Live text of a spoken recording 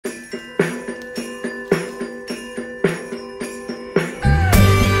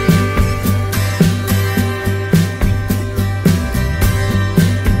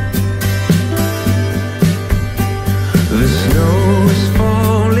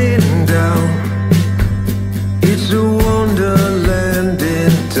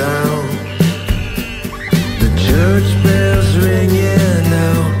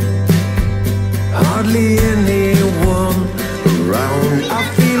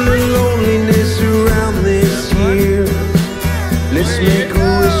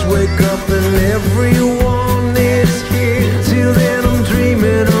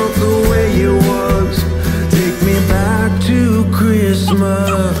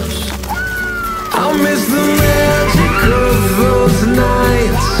miss the magic of those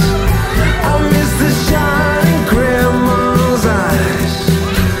nights. I miss the shine in grandma's eyes.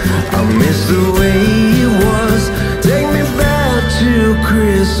 I miss the way it was. Take me back to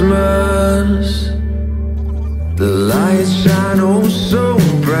Christmas. The lights shine oh so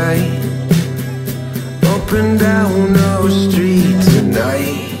bright up and down our street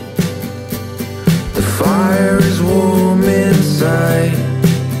tonight. The fire is warm inside,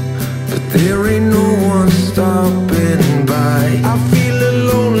 but there ain't no one stopping by. I feel a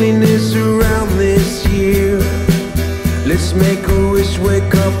loneliness around this year. Let's make a wish,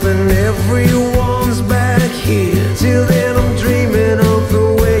 wake up and everyone's back here. Till then I'm dreaming of the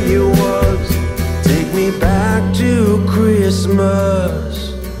way it was. Take me back to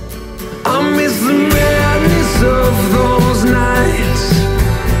Christmas. I miss the madness of those nights.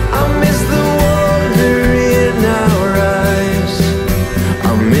 I miss the wonder in our eyes.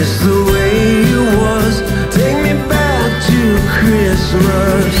 I miss the way it was. Take me back to Christmas.